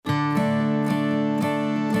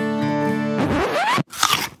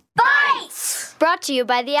Brought to you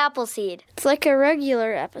by the Appleseed. It's like a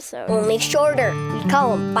regular episode. Only shorter. We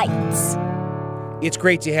call them bites. It's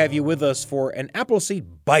great to have you with us for an Appleseed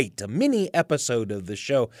Bite, a mini episode of the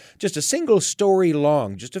show. Just a single story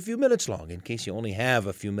long, just a few minutes long, in case you only have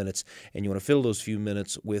a few minutes and you want to fill those few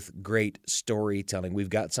minutes with great storytelling.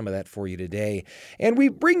 We've got some of that for you today. And we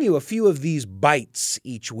bring you a few of these bites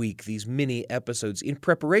each week, these mini episodes, in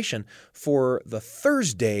preparation for the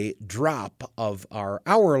Thursday drop of our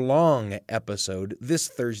hour-long episode. This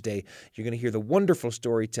Thursday, you're going to hear the wonderful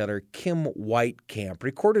storyteller Kim Whitecamp,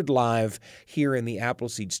 recorded live here in the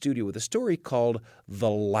Appleseed studio with a story called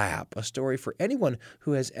The Lap, a story for anyone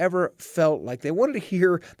who has ever felt like they wanted to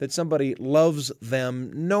hear that somebody loves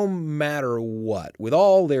them no matter what, with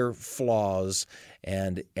all their flaws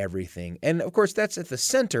and everything. And of course, that's at the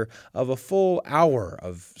center of a full hour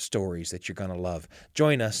of stories that you're going to love.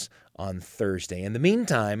 Join us on Thursday. In the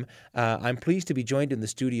meantime, I'm pleased to be joined in the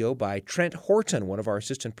studio by Trent Horton, one of our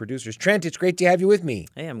assistant producers. Trent, it's great to have you with me.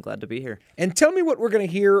 Hey, I'm glad to be here. And tell me what we're going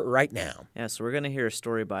to hear right now. Yeah, so we're going to hear a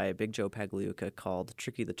story by Big Joe Pagliuca called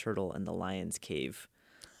Tricky the Turtle and the Lion's Cave.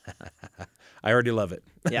 I already love it.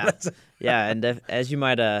 Yeah, and as you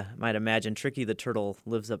might imagine, Tricky the Turtle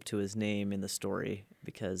lives up to his name in the story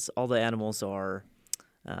because all the animals are,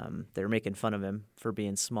 they're making fun of him for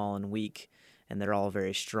being small and weak, and they're all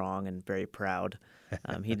very strong and very proud.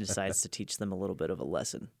 He decides to teach them a little bit of a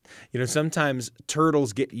lesson. You know, sometimes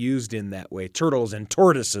turtles get used in that way. Turtles and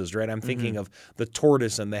tortoises, right? I'm thinking of the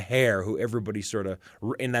tortoise and the hare, who everybody sort of,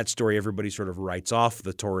 in that story, everybody sort of writes off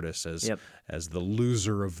the tortoise as the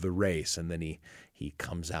loser of the race, and then he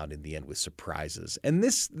comes out in the end with surprises. And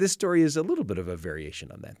this story is a little bit of a variation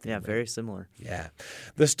on that theme. Yeah, right? very similar. Yeah.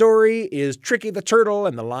 The story is Tricky the Turtle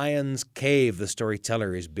and the Lion's Cave. The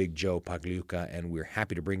storyteller is Big Joe Pagliuca, and we're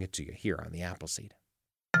happy to bring it to you here on the Appleseed.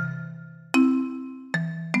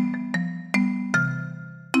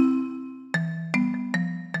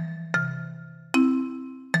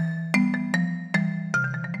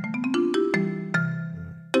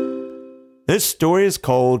 This story is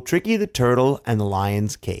called Tricky the Turtle and the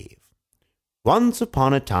Lion's Cave. Once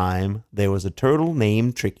upon a time, there was a turtle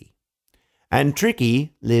named Tricky, and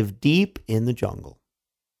Tricky lived deep in the jungle.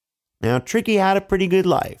 Now, Tricky had a pretty good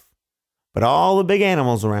life, but all the big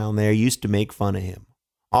animals around there used to make fun of him.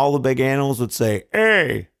 All the big animals would say,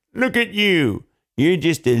 "Hey, look at you. You're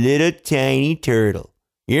just a little tiny turtle.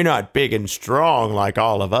 You're not big and strong like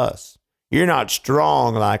all of us. You're not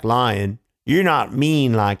strong like Lion. You're not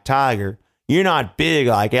mean like Tiger. You're not big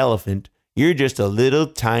like Elephant. You're just a little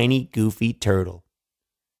tiny goofy turtle."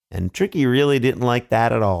 And Tricky really didn't like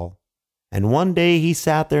that at all. And one day he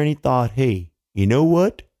sat there and he thought, hey, you know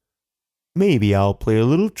what? Maybe I'll play a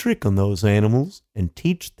little trick on those animals and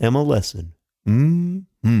teach them a lesson. And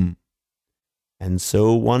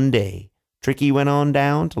so one day, Tricky went on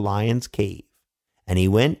down to Lion's Cave. And he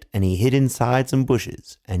went and he hid inside some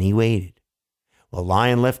bushes and he waited. Well,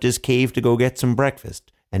 Lion left his cave to go get some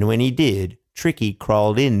breakfast. And when he did, Tricky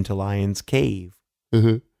crawled into Lion's Cave.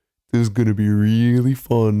 This is going to be really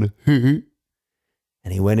fun. And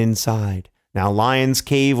he went inside. Now, Lion's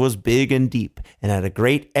Cave was big and deep and had a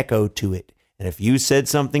great echo to it. And if you said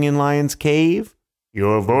something in Lion's Cave,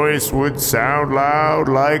 your voice would sound loud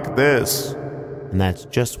like this. And that's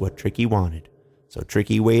just what Tricky wanted. So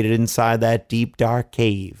Tricky waited inside that deep, dark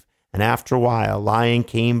cave. And after a while, Lion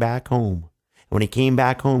came back home. And when he came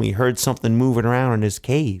back home, he heard something moving around in his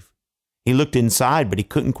cave. He looked inside, but he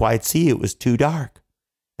couldn't quite see. It was too dark.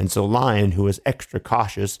 And so Lion, who was extra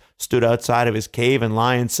cautious, stood outside of his cave, and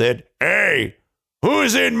Lion said, "Hey,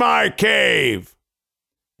 who's in my cave?"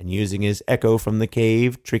 And using his echo from the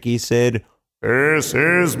cave, Tricky said, "This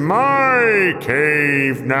is my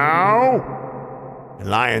cave now." And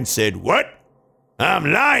Lion said, "What?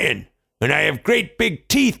 I'm Lion, and I have great big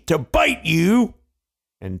teeth to bite you."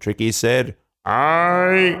 And Tricky said,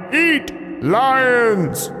 "I eat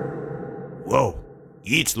lions." "Whoa,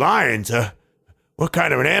 he eats lions, huh? What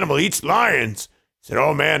kind of an animal eats lions?" He said,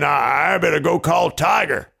 "Oh man, I better go call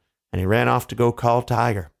Tiger." And he ran off to go call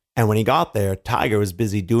Tiger. And when he got there, Tiger was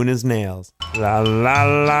busy doing his nails. La la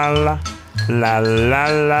la la, la la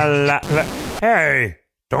la la la. "Hey,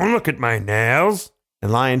 don't look at my nails."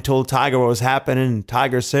 And Lion told Tiger what was happening, and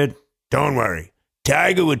Tiger said, "Don't worry,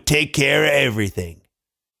 Tiger would take care of everything."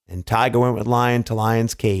 And Tiger went with Lion to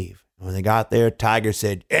Lion's Cave. And when they got there, Tiger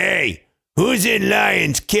said, "Hey, who's in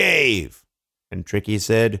Lion's Cave?" And Tricky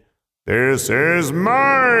said, "This is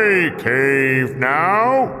my cave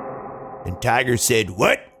now." And Tiger said,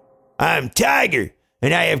 "What? I'm Tiger,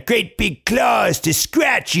 and I have great big claws to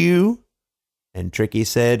scratch you." And Tricky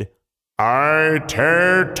said, "I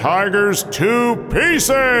tear tigers to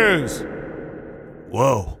pieces."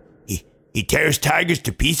 Whoa, he tears tigers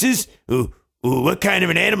to pieces? Ooh, what kind of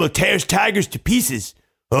an animal tears tigers to pieces?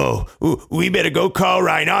 Oh, we better go call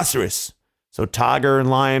Rhinoceros. So Tiger and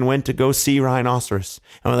Lion went to go see Rhinoceros.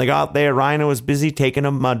 And when they got there, Rhino was busy taking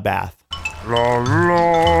a mud bath. La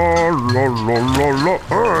la la la la la.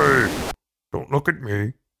 Hey, don't look at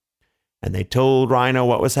me. And they told Rhino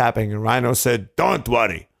what was happening. And Rhino said, "Don't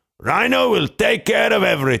worry. Rhino will take care of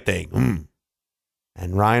everything."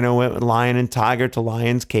 And Rhino went with Lion and Tiger to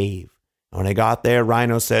Lion's cave. And when they got there,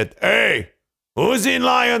 Rhino said, "Hey, who's in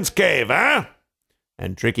Lion's cave, huh?"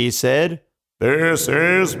 And Tricky said, "This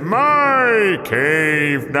is my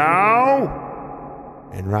cave now."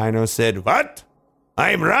 And Rhino said, "What?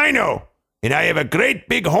 I'm Rhino, and I have a great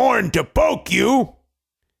big horn to poke you."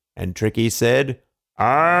 And Tricky said,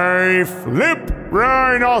 "I flip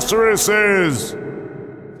rhinoceroses."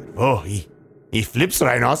 "Oh, he flips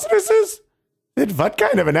rhinoceroses? Then what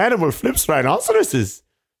kind of an animal flips rhinoceroses?"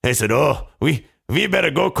 They said, "Oh, we better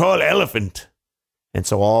go call Elephant." And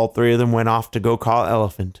so all three of them went off to go call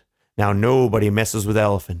Elephant. Now nobody messes with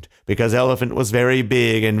Elephant, because Elephant was very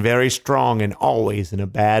big and very strong and always in a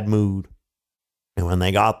bad mood. And when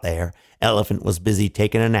they got there, Elephant was busy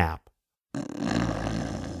taking a nap.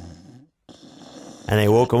 And they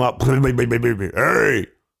woke him up. "Hey,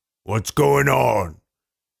 what's going on?"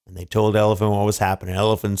 And they told Elephant what was happening.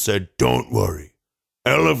 Elephant said, "Don't worry.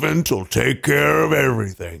 Elephant will take care of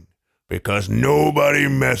everything, because nobody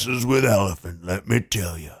messes with Elephant, let me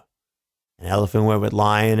tell you." And Elephant went with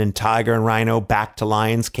Lion and Tiger and Rhino back to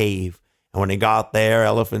Lion's cave. And when he got there,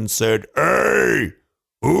 Elephant said, "Hey,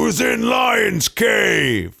 who's in Lion's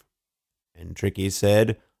cave?" And Tricky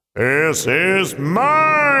said, "This is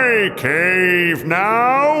my cave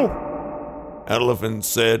now." Elephant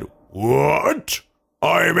said, "What?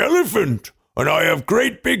 I'm Elephant, and I have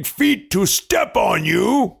great big feet to step on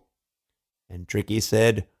you." And Tricky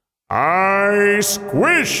said, "I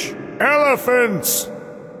squish elephants."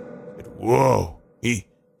 "Whoa, he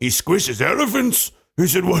squishes elephants?" He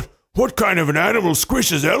said, what kind of an animal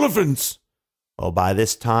squishes elephants?" Well, by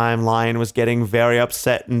this time, Lion was getting very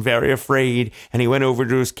upset and very afraid, and he went over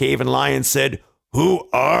to his cave, and Lion said, "Who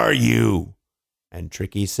are you?" And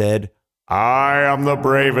Tricky said, "I am the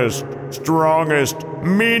bravest, strongest,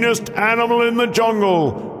 meanest animal in the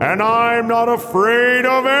jungle, and I'm not afraid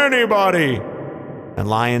of anybody." And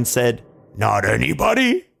Lion said, "Not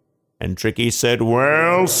anybody?" And Tricky said,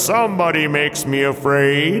 "Well, somebody makes me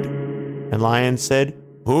afraid." And Lion said,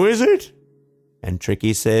 "Who is it?" And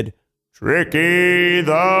Tricky said, "Tricky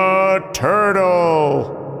the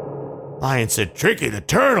Turtle." Lion said, "Tricky the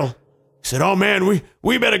Turtle?" He said, "Oh man,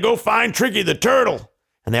 we better go find Tricky the Turtle."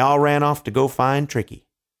 And they all ran off to go find Tricky.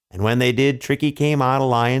 And when they did, Tricky came out of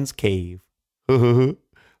Lion's cave.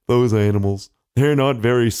 "Those animals, they're not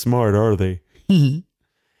very smart, are they?"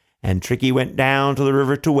 And Tricky went down to the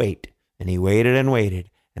river to wait. And he waited and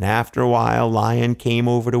waited. And after a while, Lion came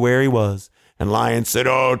over to where he was. And Lion said,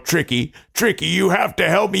 "Oh, Tricky, you have to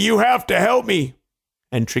help me. You have to help me."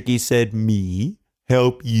 And Tricky said, "Me?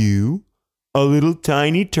 Help you? A little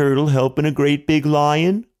tiny turtle helping a great big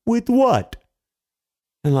lion? With what?"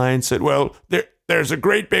 And Lion said, "Well, there's a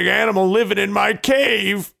great big animal living in my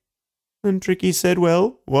cave." And Tricky said,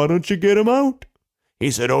 "Well, why don't you get him out?"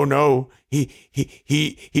 He said, "Oh no, he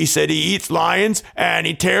said he eats lions, and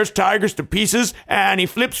he tears tigers to pieces, and he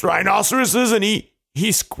flips rhinoceroses, and he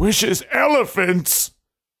squishes elephants."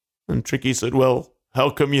 And Tricky said, "Well, how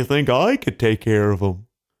come you think I could take care of him?"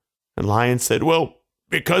 And Lion said, "Well,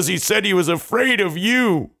 because he said he was afraid of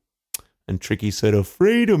you." And Tricky said,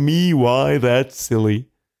 "Afraid of me? Why, that's silly."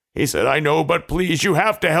 He said, "I know, but please, you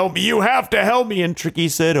have to help me. You have to help me." And Tricky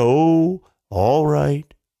said, "Oh, all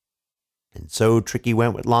right." And so Tricky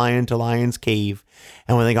went with Lion to Lion's cave.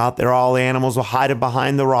 And when they got there, all the animals were hiding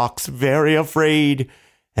behind the rocks, very afraid.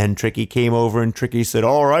 And Tricky came over, and Tricky said,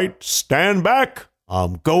 "All right, stand back.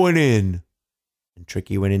 I'm going in." And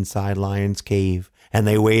Tricky went inside Lion's cave. And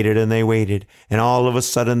they waited and they waited. And all of a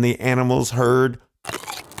sudden, the animals heard.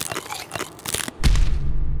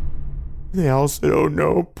 They all said, "Oh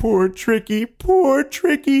no, poor Tricky, poor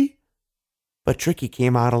Tricky." But Tricky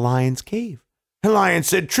came out of Lion's cave. And Lion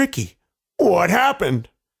said, "Tricky, what happened?"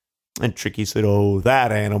 And Tricky said, "Oh,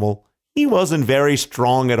 that animal. He wasn't very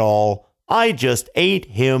strong at all. I just ate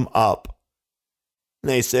him up." And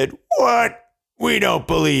they said, "What? We don't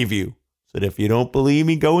believe you." Said, "If you don't believe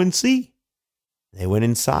me, go and see." They went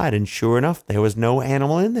inside, and sure enough, there was no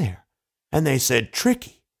animal in there. And they said,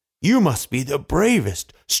 "Tricky, you must be the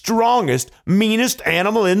bravest, strongest, meanest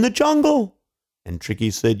animal in the jungle." And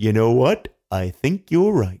Tricky said, "You know what? I think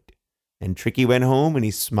you're right." And Tricky went home, and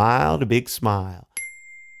he smiled a big smile.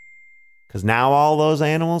 'cause now all those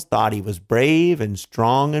animals thought he was brave and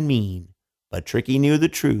strong and mean. But Tricky knew the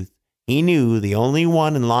truth. He knew the only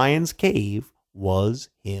one in Lion's Cave was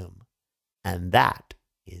him. And that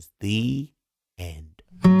is the end.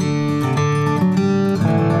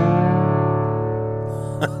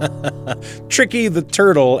 Tricky the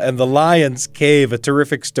Turtle and the Lion's Cave, a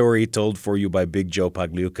terrific story told for you by Big Joe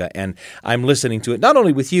Pagliuca. And I'm listening to it not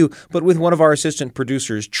only with you, but with one of our assistant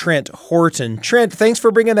producers, Trent Horton. Trent, thanks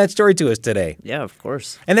for bringing that story to us today. Yeah, of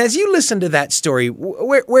course. And as you listen to that story,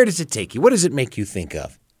 where does it take you? What does it make you think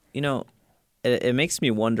of? You know, it makes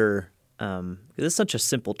me wonder, it's such a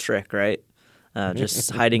simple trick, right?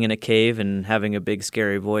 Just hiding in a cave and having a big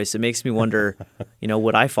scary voice. It makes me wonder,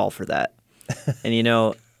 would I fall for that?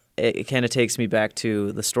 And, it kind of takes me back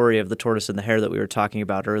to the story of the tortoise and the hare that we were talking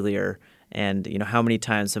about earlier. And, how many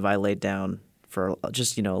times have I laid down for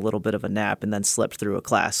just, a little bit of a nap and then slept through a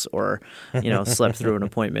class or, slept through an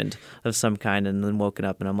appointment of some kind and then woken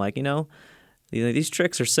up and I'm like, these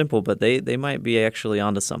tricks are simple, but they might be actually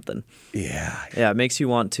onto something. Yeah. Yeah, it makes you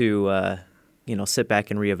want to sit back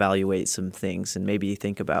and reevaluate some things and maybe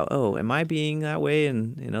think about, am I being that way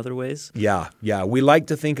in other ways? Yeah. We like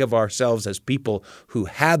to think of ourselves as people who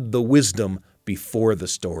had the wisdom before the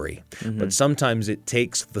story. Mm-hmm. But sometimes it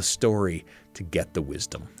takes the story to get the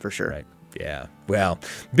wisdom. For sure. Right. Yeah. Well,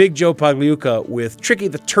 Big Joe Pagliuca with Tricky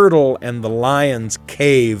the Turtle and the Lion's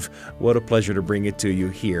Cave. What a pleasure to bring it to you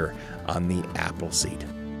here on the Appleseed.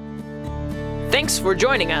 Thanks for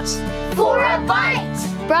joining us For a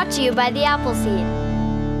Bite! Brought to you by the Appleseed.